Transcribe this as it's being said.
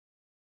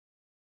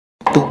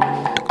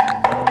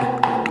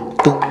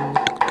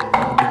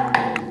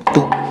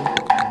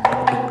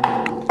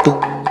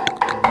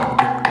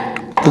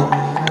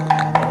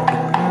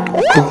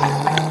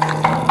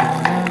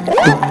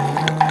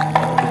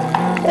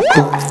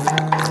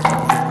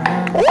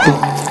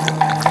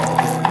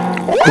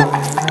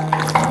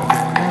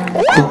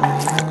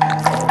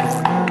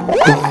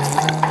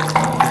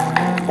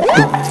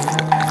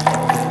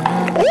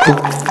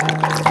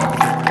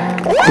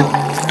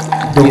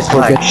Please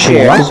like,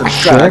 share,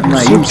 subscribe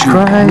my YouTube,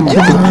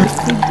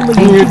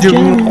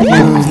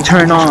 and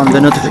turn on the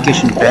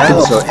notification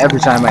bell so every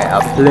time I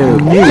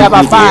upload new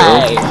video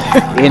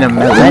in a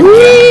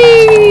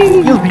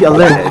millennium, you'll be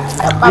alerted,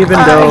 even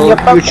though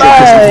YouTube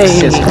doesn't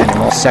exist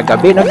anymore. Sa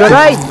Gabi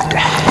Nag-Ri-Ride,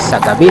 sa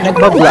Gabi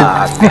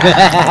Nag-Vlo-Vlog.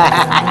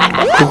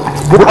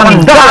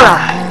 Bukanda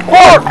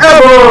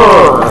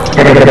forever!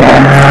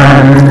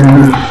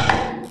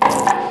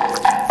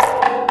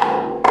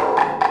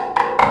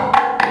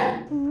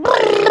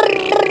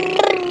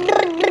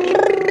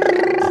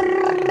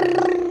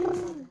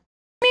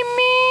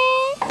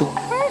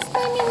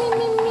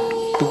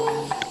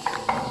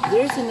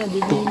 There's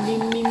another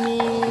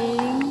mimi.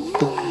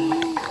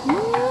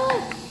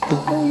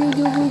 Oh, you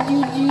do good,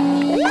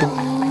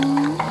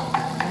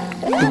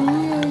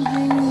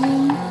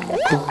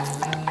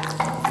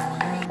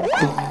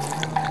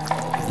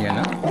 Yan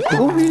na.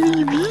 Oh,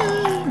 baby!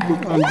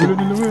 Ang gulo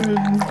na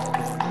naman.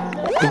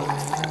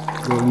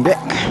 Going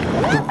back.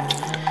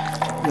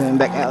 Going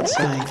back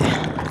outside.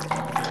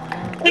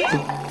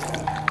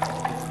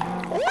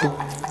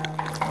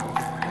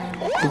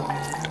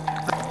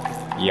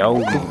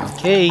 Yo,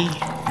 okay.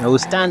 No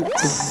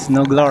stunts,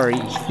 no glory.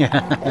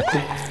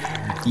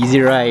 Easy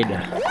ride.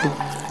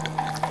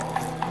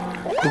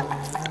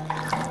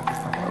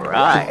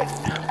 Alright.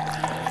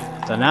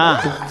 Ito na.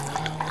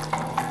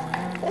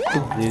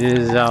 This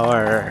is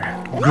our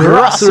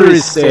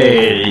grocery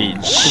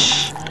stage.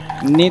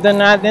 Dito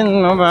natin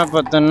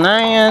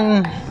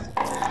mapapatunayan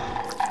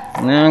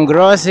na ang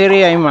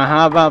grocery ay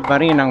mahaba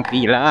pa rin ang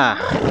pila.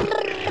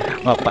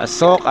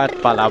 Mapasok at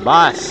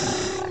palabas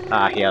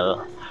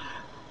dahil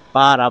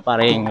para pa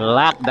ring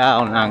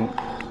lockdown ng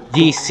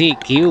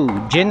GCQ,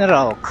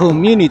 General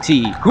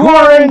Community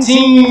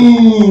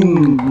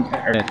Quarantine.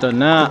 Ito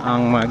na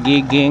ang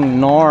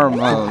magiging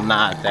normal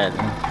natin.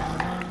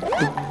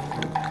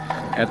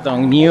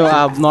 Itong new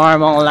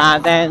abnormal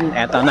natin,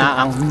 ito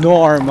na ang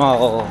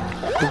normal.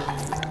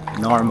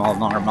 Normal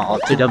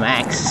to the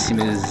max.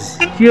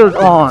 Shield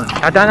on.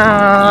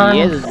 Tadana!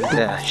 Yes,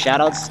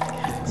 shoutouts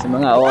sa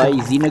mga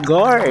OIZ na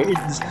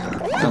guards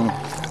ng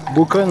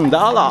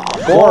Bukandala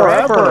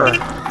forever.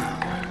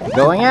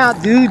 Going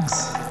out,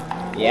 dudes.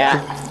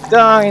 Yeah.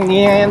 Ito,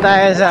 hindi na yan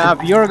tayo sa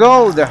Pure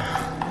Gold.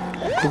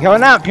 Ikaw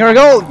na, Pure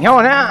Gold. Ikaw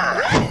na.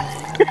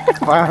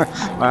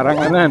 Parang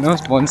ano, no?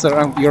 Sponsor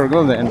ang Pure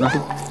Gold, no?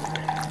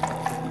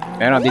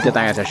 Pero dito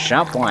tayo sa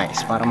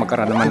Shopwise para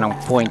magkaroon naman ng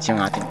points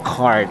yung ating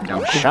card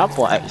ng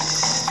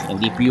Shopwise.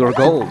 Hindi Pure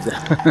Gold.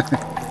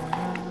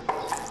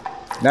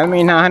 Dahil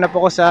may hinahanap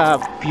ako sa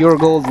Pure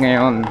Gold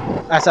ngayon,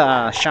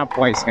 sa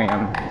Shopwise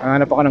ngayon.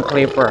 Hanap ako ng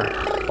clipper,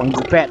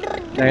 panggupet.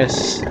 Dahil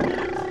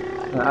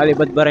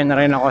naalibad ba rin na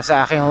rin ako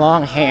sa aking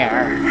long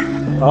hair.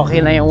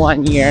 Okay na yung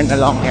 1 year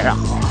na long hair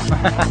ako.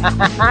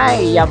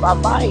 Ay,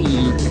 yababay!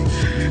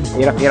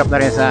 Hirap-hirap na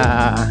rin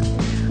sa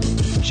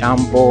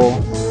shampoo,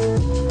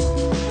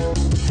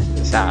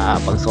 sa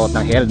pagsuot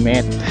ng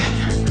helmet,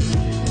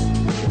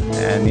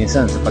 and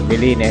minsan sa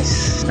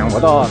paglilinis ng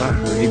motor,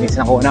 paglilinis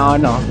ng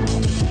una-ano.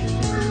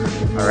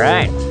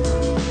 Alright.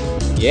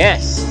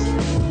 Yes.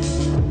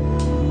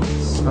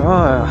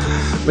 Oh,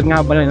 ba't nga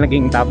ba lang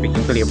naging topic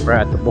yung clipper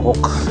at buhok?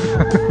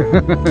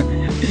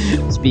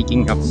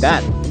 Speaking of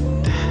that,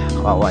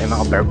 kawawa yung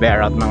mga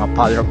barbero at mga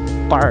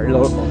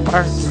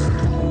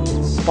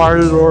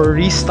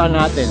parlorista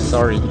natin.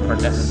 Sorry for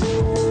that.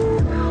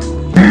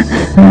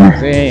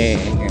 Kasi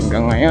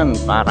hanggang ngayon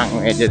parang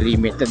medyo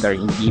limited or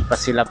hindi pa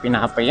sila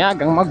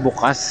pinapayagang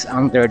magbukas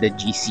under the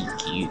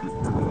GCQ.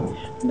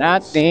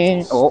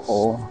 Dati,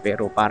 oo,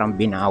 pero parang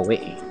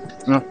binawi.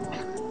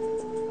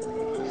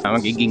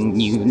 Magiging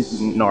new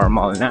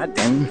normal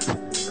natin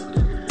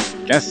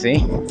kasi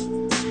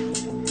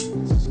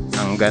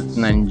hanggat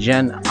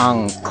nandyan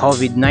ang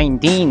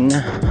COVID-19,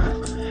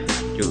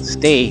 you'll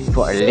stay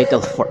for a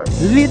little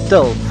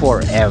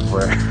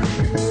forever.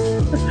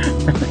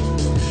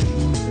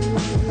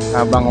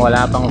 Habang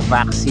wala pang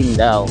vaccine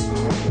daw,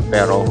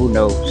 pero who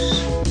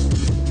knows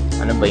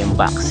ano ba yung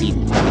vaccine.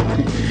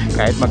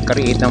 Kahit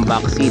mag-create ng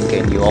vaccine,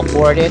 can you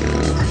afford it?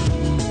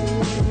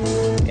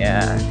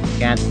 Yeah,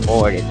 can't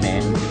afford it,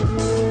 man.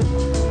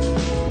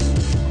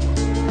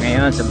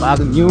 Ngayon sa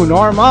bagong new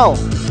normal,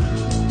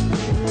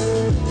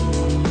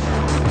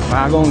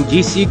 bagong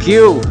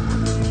GCQ,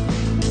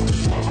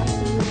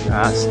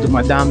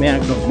 dumadami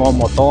ang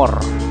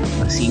nagmomotor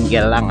na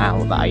single lang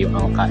ang tayo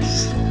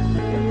angkas.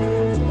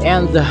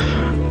 And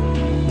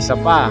isa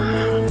pa,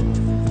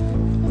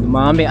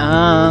 dumami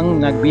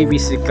ang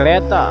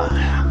nagbibisikleta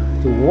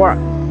to work,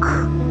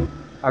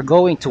 are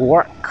going to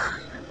work.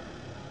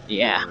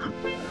 Yeah.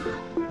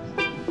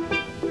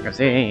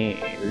 Kasi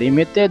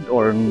limited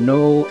or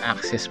no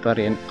access pa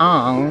rin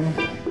ang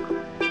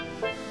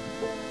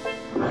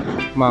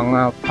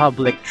mga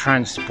public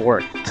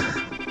transport.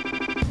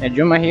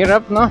 Medyo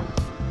mahirap, no?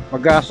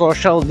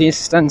 Mag-social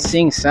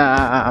distancing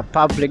sa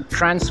public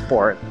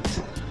transport.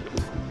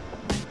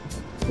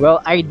 Well,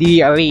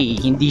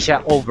 ideally, hindi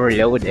siya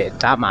overloaded.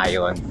 Tama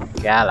yun.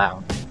 Kaya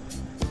lang,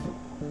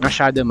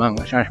 masyado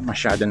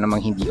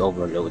namang hindi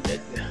overloaded.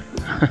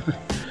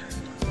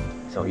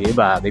 So, yung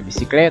iba, may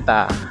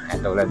bisikleta.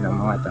 Tulad ng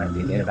mga ito,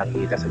 hindi nila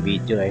nakikita sa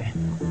video eh.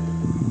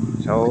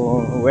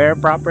 So, wear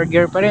proper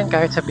gear pa rin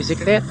kahit sa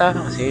bisikleta.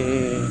 Kasi,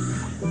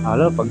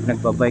 pag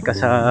nagbabay ka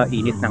sa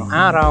init ng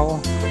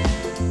araw,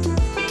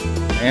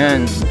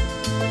 ayan,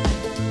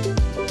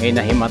 may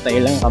nahimatay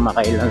lang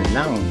kamakailan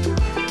lang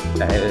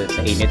dahil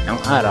sa init ng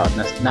araw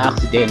na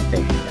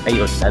aksidente,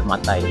 ayun,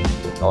 namatay,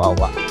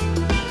 kawawa.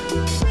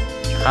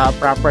 Tsaka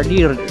proper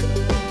gear,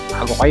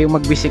 bago kayo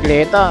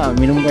magbisikleta,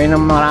 minom kayo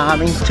ng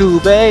maraming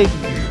tubig.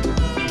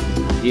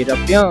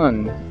 Hirap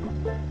yun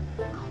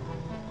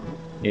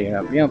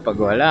pag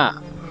wala.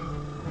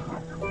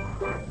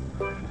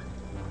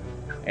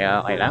 Kaya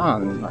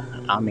kailangan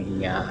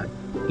aming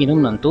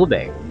inom ng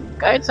tubig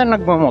kahit sa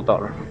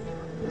nagmamotor,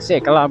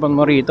 kasi kalaban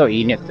mo rito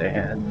init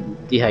eh,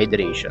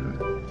 dehydration.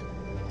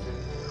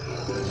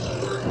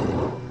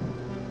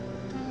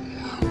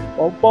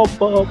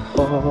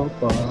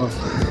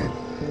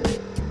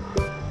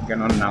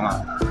 Ganon na nga.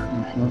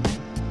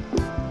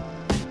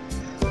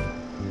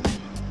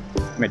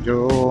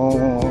 Medyo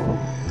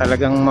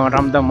talagang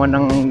maramdam mo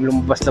nang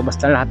lumabas-labas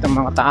na lahat ng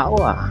mga tao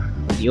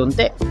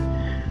unti.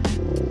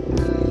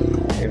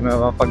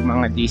 Pag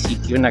mga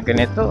DCQ na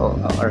ganito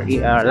or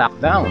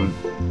lockdown,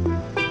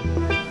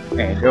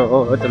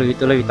 medyo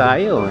tuloy-tuloy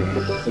tayo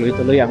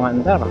tuloy-tuloy ang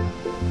andar.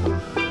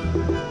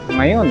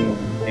 Ngayon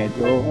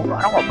medyo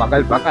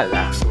bagal-bagal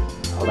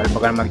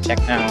mag-check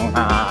ng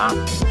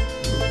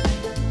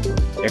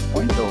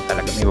checkpoint. So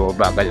talaga may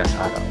bagal na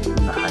sa araw,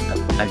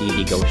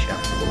 naliligaw siya.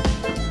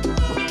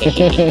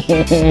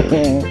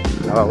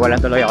 Walang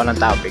tuloy ako ng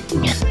topic.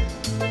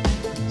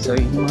 So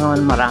yung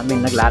mga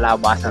maraming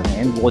naglalabasan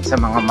ngayon, bukod sa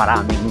mga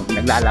maraming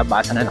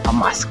naglalabasan na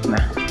nakamask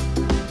na,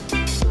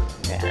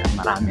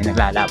 maraming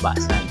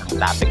naglalabasan,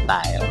 lapit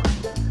tayo.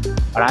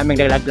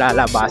 Maraming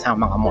naglalabasan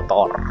mga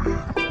motor,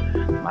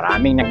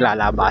 maraming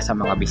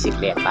naglalabasan mga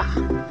bisikleta,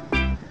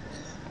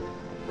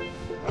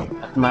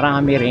 at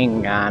marami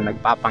ring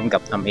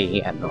nagpapanggap na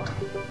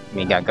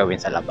may gagawin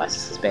sa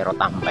labas pero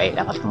tambay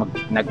lang at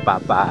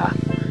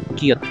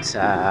nagpapa-cute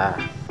sa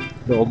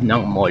loob ng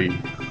mall.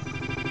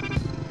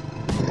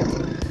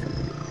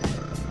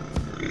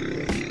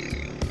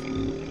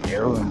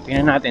 Yun,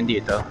 tingnan natin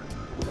dito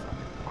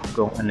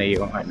kung ano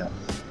yung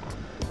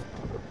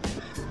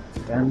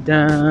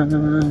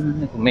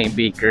Dandan, may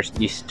Baker's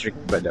District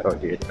ba daw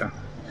dito?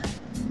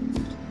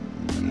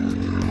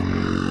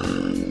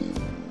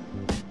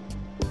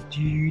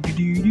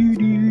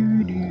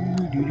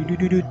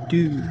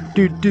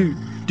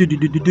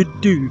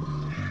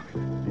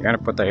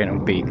 Hanap pa tayo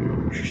ng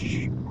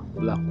Baker's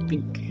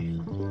Blackpink.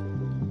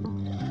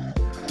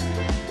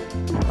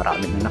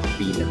 Marami na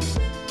nakapila.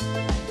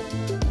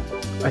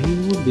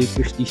 Ayun,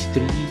 Baker's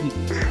District.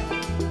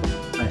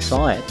 I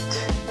saw it.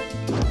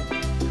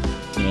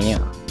 Yan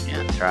yun.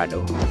 Yan,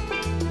 sarado.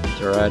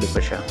 Sarado pa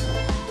siya.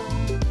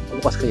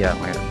 Bukas kaya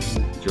ngayon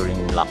during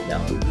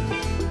lockdown.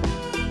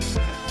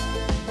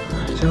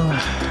 So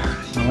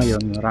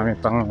ngayon marami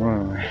pang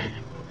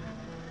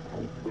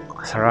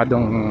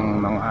saradong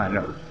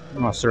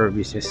mga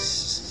services.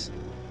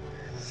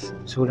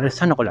 So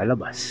saan ako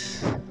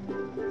lalabas?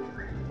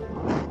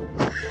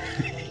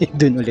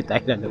 Doon ulit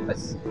tayo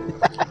lalabas.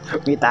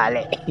 May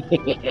tali.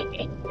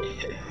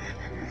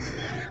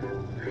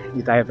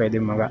 Hindi tayo pwede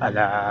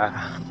mag-ala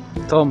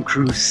Tom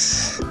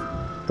Cruise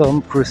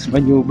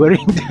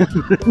maneuvering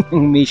ng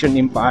Mission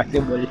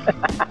Impossible.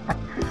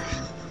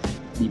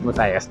 Hindi po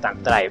tayo stunt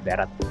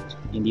driver at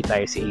hindi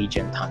tayo si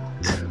Agent Hunt.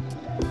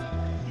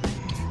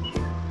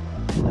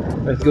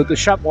 Let's go to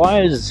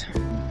Shopwise.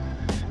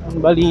 Ang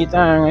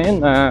balita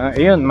ngayon,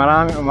 ayun,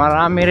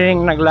 marami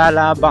ring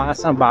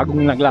naglalabasan,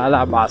 bagong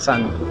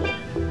naglalabasan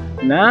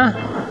na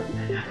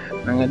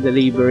mga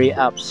delivery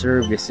app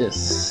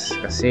services,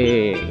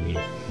 kasi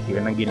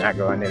yun ang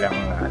ginagawa nilang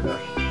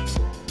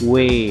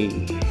way,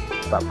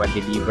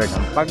 papadeliver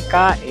ng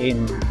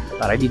pagkain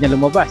para di na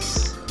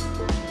lumabas,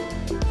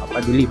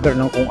 papadeliver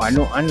ng kung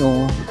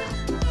ano-ano.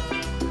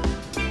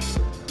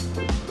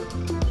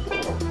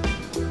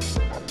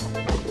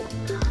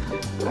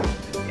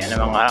 Yan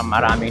ang mga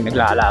maraming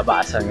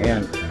naglalabasan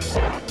ngayon.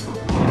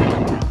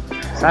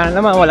 Sana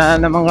naman wala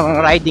na namang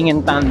riding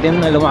in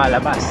tandem na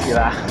lumalabas, di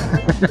ba?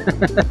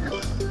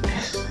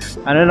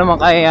 Ano naman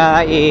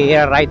kaya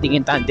i-riding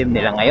in tandem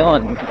nila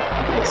ngayon?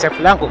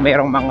 Except lang kung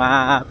mayroong mga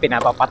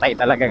pinapapatay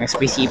talagang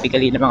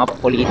specifically ng mga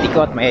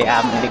politiko at may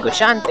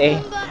negosyante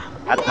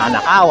at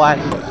nanakawan,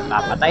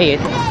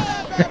 papatayin.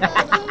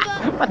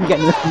 Ba't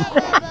ganun?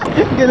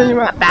 Ganun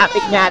yung mga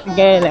topic natin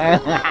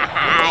ngayon.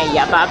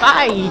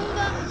 Bye-bye!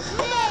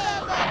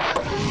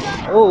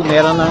 Oh,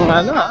 meron ng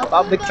ano,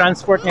 public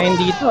transport ngayon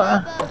dito.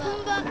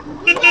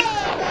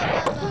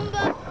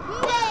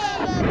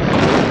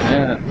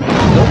 Ayan.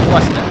 So,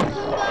 bukas na.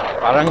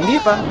 Parang hindi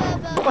pa.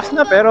 Bukas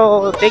na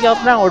pero take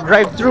out lang or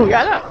drive through.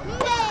 Yala.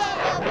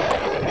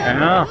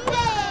 Ayan.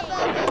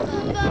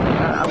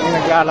 Maraming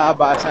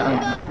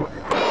naglalabasan.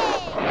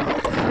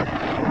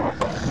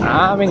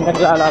 Maraming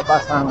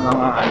naglalabasan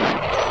mga ano.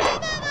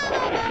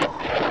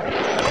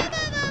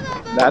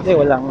 Dati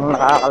walang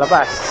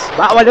nakakalabas.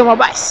 Bawal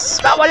lumabas!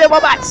 Bawal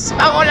lumabas!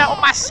 Bawal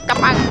lumabas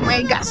kapag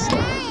may gas.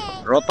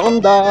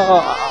 Rotonda!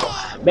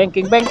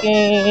 Banking!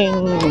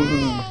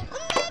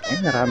 Ay,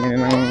 marami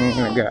na nang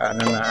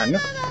nag-ano na ano.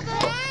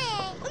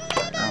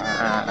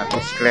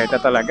 Bisikleta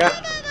talaga.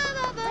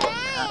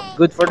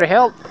 Good for the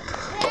health.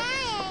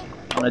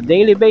 On a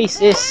daily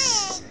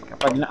basis,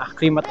 kapag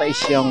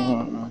na-acclimatize yung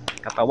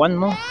katawan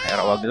mo,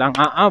 pero wag lang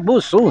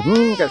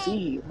aabusuhin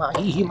kasi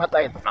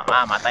mahihimatay at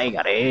mamamatay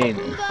ka rin.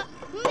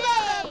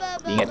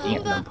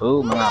 Ingat-ingat lang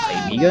po mga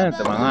kaibigan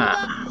at mga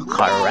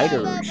car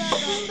riders.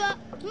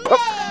 Oh,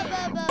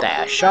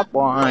 the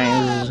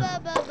shopwise,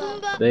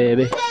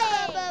 baby,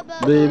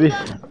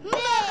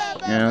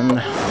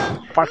 and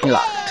parking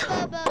lot.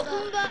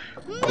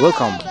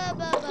 Welcome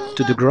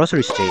to the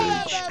grocery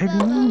stage.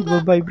 Ayun,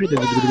 vibrate.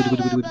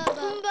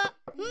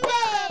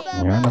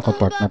 Ayan,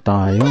 nakapark na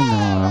tayo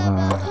mga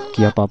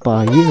Kia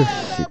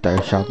Papayers. Si Tire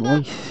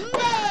Shopwise.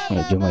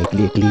 Medyo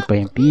maikli-ikli pa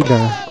yung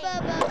pila.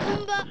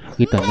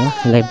 Kita nyo,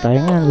 live tayo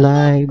nga,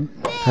 live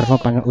para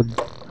mapanood.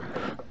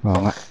 Oo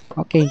nga,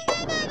 okay.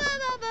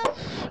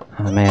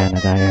 Mamaya na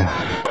tayo.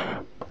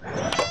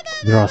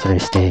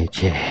 Grocery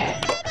stage,